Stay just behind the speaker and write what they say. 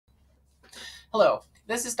Hello,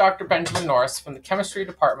 this is Dr. Benjamin Norris from the Chemistry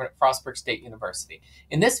Department at Frostburg State University.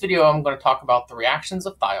 In this video, I'm going to talk about the reactions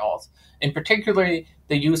of thiols, in particularly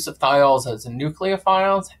the use of thiols as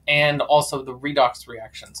nucleophiles and also the redox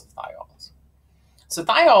reactions of thiols. So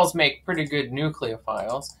thiols make pretty good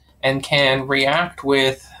nucleophiles and can react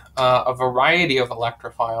with a variety of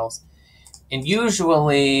electrophiles and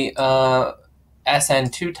usually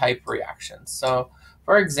SN2 type reactions. So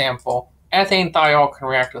for example, ethane thiol can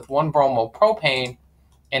react with 1-bromopropane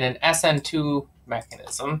in an SN2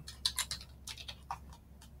 mechanism.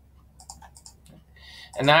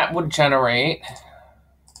 And that would generate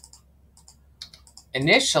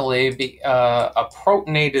initially a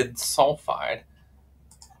protonated sulfide,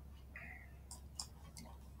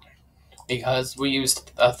 because we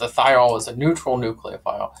used the thiol as a neutral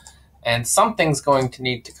nucleophile, and something's going to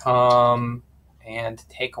need to come and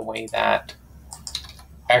take away that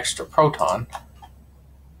extra proton.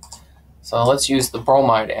 So let's use the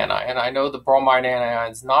bromide anion. I know the bromide anion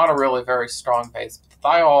is not a really very strong base, but the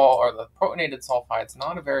thiol or the protonated sulfide is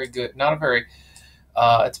not a very good,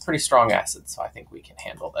 it's a pretty strong acid, so I think we can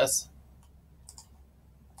handle this.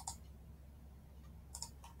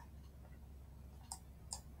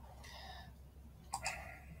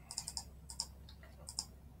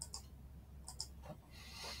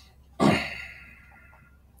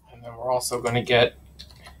 And then we're also going to get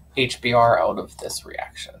HBr out of this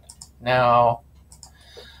reaction. Now,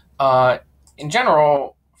 in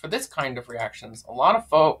general, for this kind of reactions, a lot of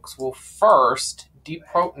folks will first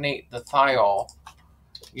deprotonate the thiol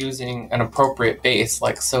using an appropriate base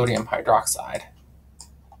like sodium hydroxide.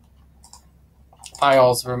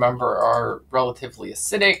 Thiols, remember, are relatively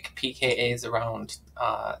acidic. pKa is around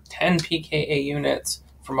 10 pKa units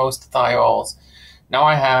for most thiols. Now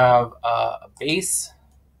I have a base,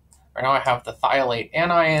 or now I have the thiolate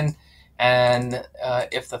anion, and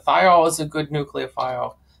if the thiol is a good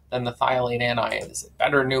nucleophile, then the thiolate anion is a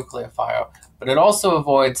better nucleophile, but it also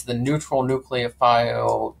avoids the neutral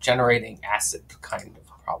nucleophile generating acid kind of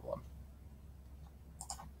problem.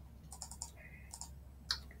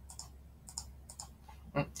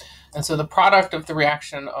 And so the product of the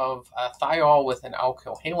reaction of thiol with an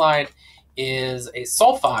alkyl halide is a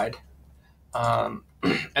sulfide.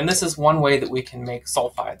 And this is one way that we can make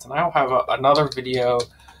sulfides. And I'll have another video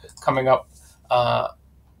coming up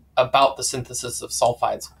about the synthesis of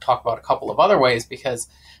sulfides. We'll talk about a couple of other ways, because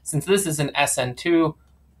since this is an SN2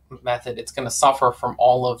 method, it's going to suffer from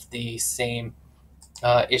all of the same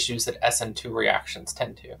issues that SN2 reactions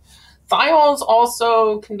tend to. Thiols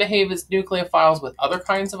also can behave as nucleophiles with other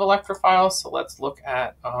kinds of electrophiles. So let's look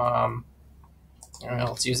at,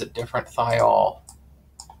 let's use a different thiol.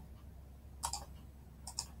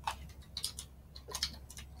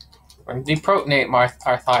 We're going to deprotonate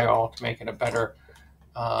our thiol to make it a better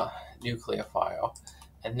nucleophile.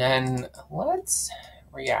 And then let's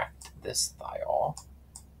react this thiol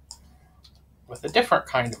with a different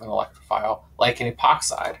kind of an electrophile, like an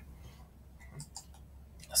epoxide.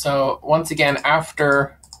 So once again,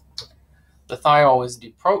 after the thiol is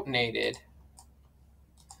deprotonated,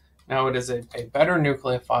 now it is a better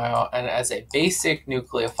nucleophile, and as a basic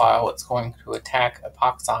nucleophile, it's going to attack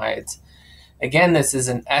epoxides. Again, this is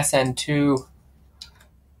an SN2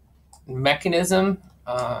 mechanism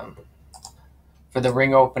for the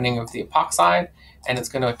ring opening of the epoxide, and it's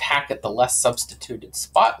going to attack at the less substituted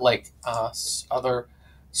spot, like other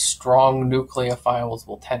strong nucleophiles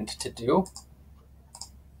will tend to do,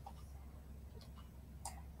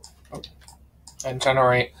 and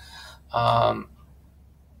generate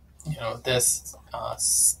this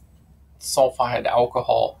sulfide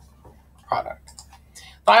alcohol product.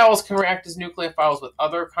 Thiols can react as nucleophiles with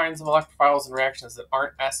other kinds of electrophiles and reactions that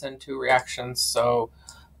aren't SN2 reactions. So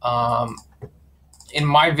in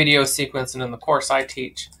my video sequence and in the course I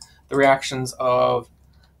teach, the reactions of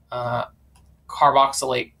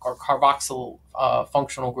carboxylate or carboxyl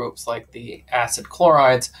functional groups like the acid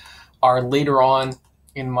chlorides are later on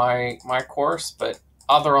in my course, but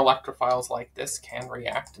other electrophiles like this can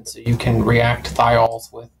react. And so you can react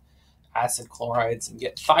thiols with acid chlorides and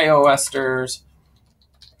get thioesters.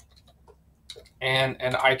 And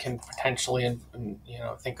I can potentially,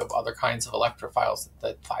 think of other kinds of electrophiles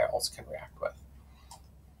that thiols can react with.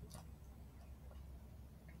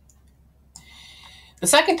 The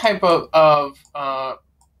second type of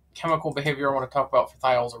chemical behavior I want to talk about for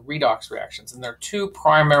thiols are redox reactions. And there are two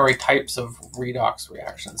primary types of redox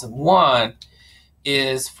reactions. And one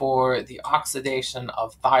is for the oxidation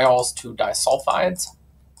of thiols to disulfides.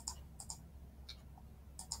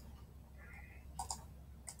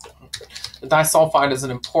 The disulfide is an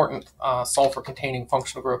important sulfur-containing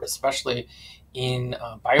functional group, especially in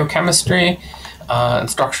biochemistry and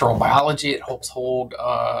structural biology. It helps hold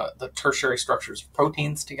the tertiary structures of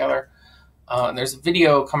proteins together. And there's a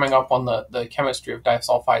video coming up on the chemistry of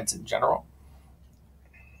disulfides in general.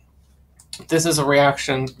 This is a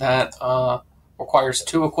reaction that requires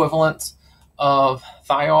 2 equivalents of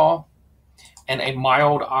thiol and a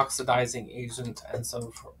mild oxidizing agent. And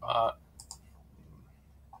so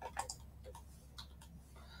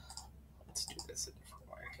let's do this a different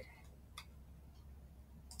way.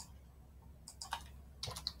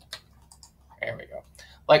 There we go.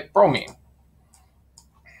 Like bromine.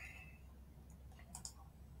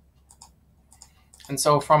 And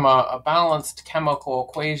so from a balanced chemical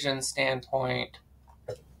equation standpoint,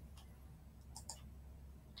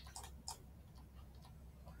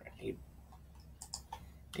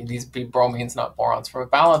 these be bromines, not borons. From a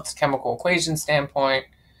balanced chemical equation standpoint,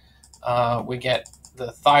 we get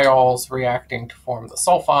the thiols reacting to form the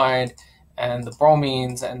sulfide, and the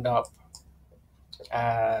bromines end up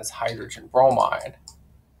as hydrogen bromide.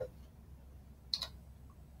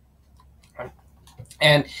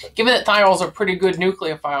 And given that thiols are pretty good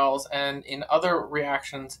nucleophiles, and in other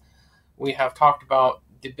reactions we have talked about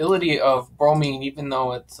the ability of bromine, even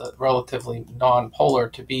though it's relatively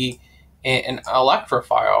nonpolar, to be an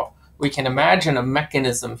electrophile, we can imagine a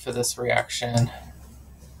mechanism for this reaction.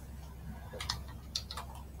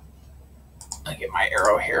 I get my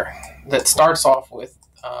arrow here. That starts off with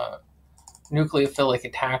nucleophilic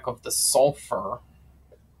attack of the sulfur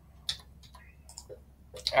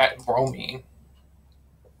at bromine.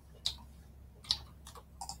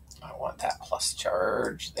 I want that plus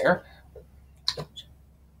charge there.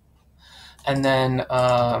 And then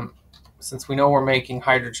since we know we're making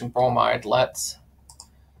hydrogen bromide, let's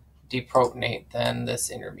deprotonate then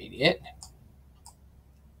this intermediate.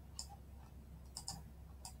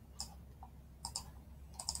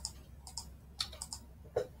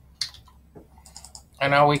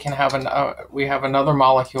 And now we can have we have another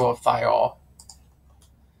molecule of thiol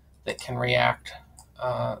that can react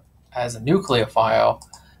as a nucleophile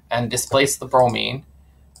and displace the bromine.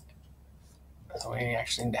 So we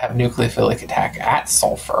actually need to have nucleophilic attack at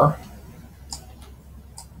sulfur.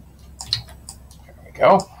 There we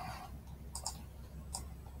go.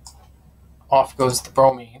 Off goes the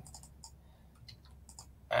bromine.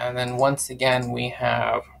 And then once again we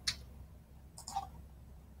have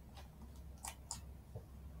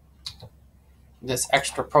this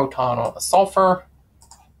extra proton on the sulfur.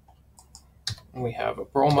 And we have a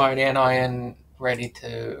bromide anion ready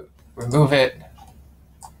to remove it.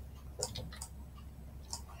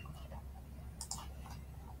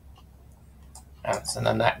 And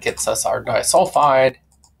then that gets us our disulfide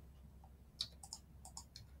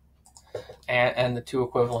and the 2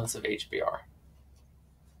 equivalents of HBr.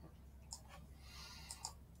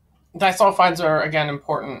 Disulfides are, again,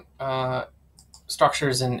 important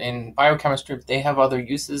structures in biochemistry, but they have other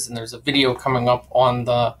uses, and there's a video coming up on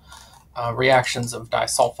the reactions of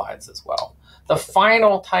disulfides as well. The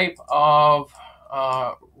final type of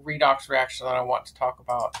redox reaction that I want to talk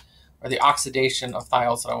about, or the oxidation of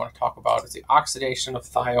thiols that I want to talk about, is the oxidation of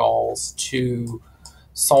thiols to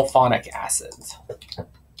sulfonic acids.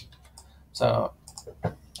 So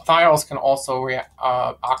thiols can also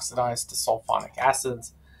oxidize to sulfonic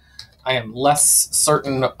acids. I am less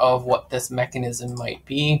certain of what this mechanism might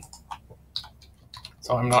be,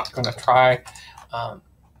 so I'm not going to try.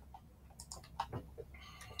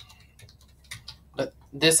 But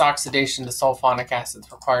this oxidation to sulfonic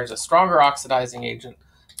acids requires a stronger oxidizing agent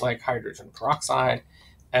like hydrogen peroxide,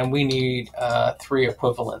 and we need 3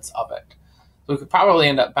 equivalents of it. So we could probably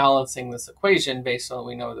end up balancing this equation based on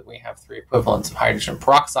we know that we have 3 equivalents of hydrogen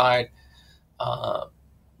peroxide.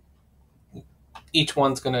 Each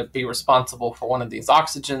one's going to be responsible for one of these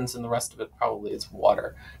oxygens, and the rest of it probably is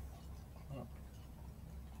water.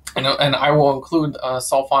 And I will include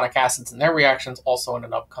sulfonic acids and their reactions also in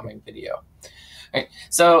an upcoming video. Right.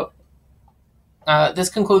 So this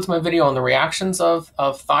concludes my video on the reactions of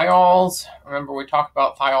thiols. Remember, we talked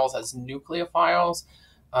about thiols as nucleophiles,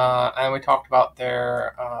 and we talked about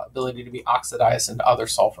their ability to be oxidized into other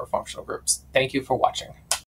sulfur functional groups. Thank you for watching.